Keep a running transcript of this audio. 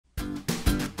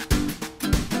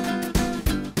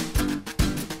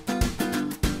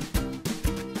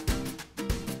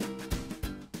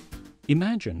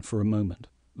Imagine for a moment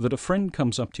that a friend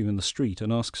comes up to you in the street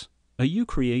and asks, "Are you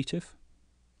creative?"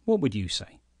 What would you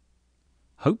say?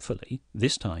 Hopefully,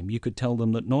 this time you could tell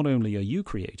them that not only are you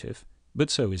creative, but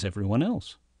so is everyone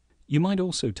else. You might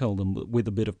also tell them that with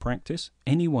a bit of practice,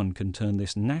 anyone can turn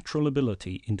this natural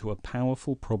ability into a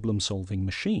powerful problem-solving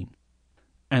machine.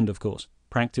 And of course,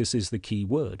 practice is the key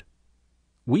word.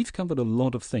 We've covered a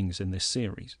lot of things in this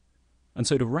series, and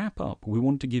so to wrap up, we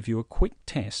want to give you a quick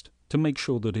test to make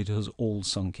sure that it has all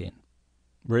sunk in.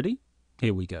 Ready?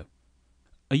 Here we go.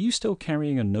 Are you still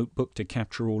carrying a notebook to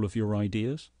capture all of your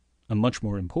ideas? And much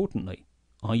more importantly,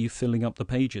 are you filling up the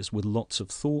pages with lots of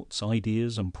thoughts,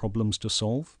 ideas, and problems to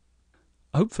solve?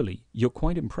 Hopefully, you're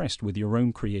quite impressed with your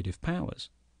own creative powers.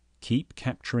 Keep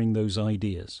capturing those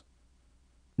ideas.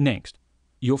 Next,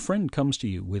 your friend comes to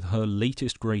you with her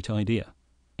latest great idea,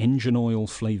 engine oil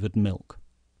flavored milk.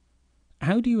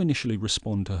 How do you initially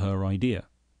respond to her idea?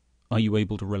 Are you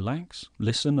able to relax,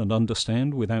 listen, and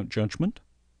understand without judgment?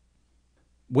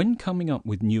 When coming up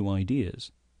with new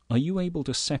ideas, are you able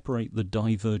to separate the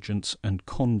divergence and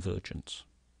convergence?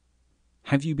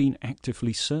 Have you been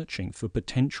actively searching for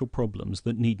potential problems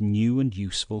that need new and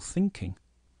useful thinking?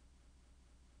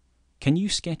 Can you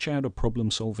sketch out a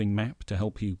problem-solving map to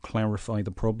help you clarify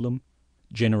the problem,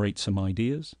 generate some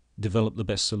ideas, develop the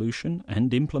best solution,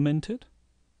 and implement it?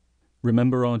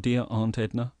 Remember our dear Aunt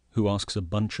Edna, who asks a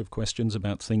bunch of questions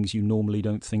about things you normally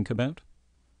don't think about?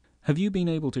 Have you been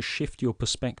able to shift your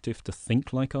perspective to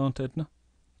think like Aunt Edna?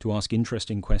 To ask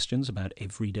interesting questions about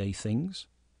everyday things?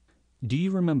 Do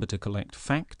you remember to collect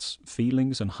facts,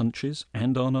 feelings, and hunches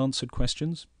and unanswered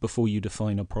questions before you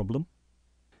define a problem?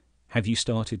 Have you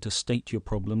started to state your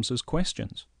problems as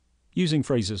questions, using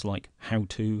phrases like how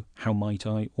to, how might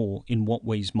I, or in what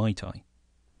ways might I?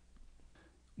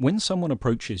 When someone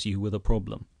approaches you with a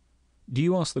problem, do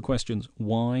you ask the questions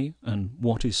why and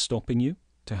what is stopping you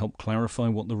to help clarify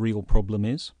what the real problem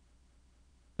is?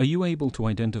 Are you able to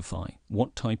identify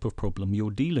what type of problem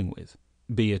you're dealing with,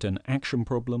 be it an action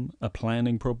problem, a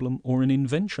planning problem, or an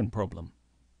invention problem?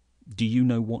 Do you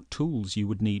know what tools you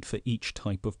would need for each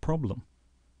type of problem?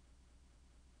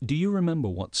 Do you remember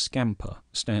what SCAMPA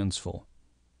stands for?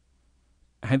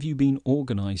 Have you been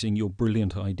organizing your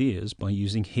brilliant ideas by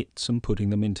using hits and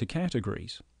putting them into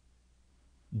categories?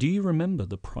 Do you remember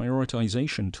the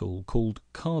prioritization tool called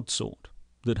card sort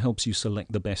that helps you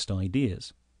select the best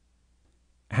ideas?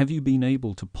 Have you been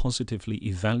able to positively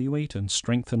evaluate and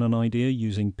strengthen an idea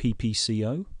using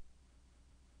PPCO?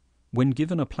 When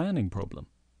given a planning problem,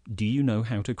 do you know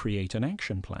how to create an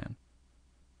action plan?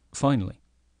 Finally,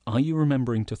 are you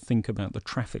remembering to think about the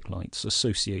traffic lights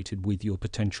associated with your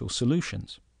potential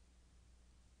solutions?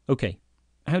 Okay,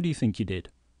 how do you think you did?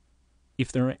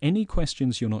 If there are any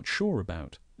questions you're not sure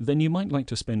about, then you might like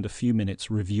to spend a few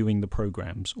minutes reviewing the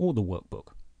programs or the workbook.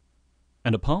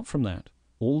 And apart from that,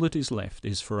 all that is left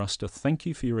is for us to thank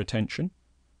you for your attention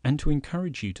and to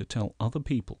encourage you to tell other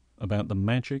people about the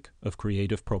magic of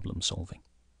creative problem solving.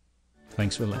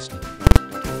 Thanks for listening.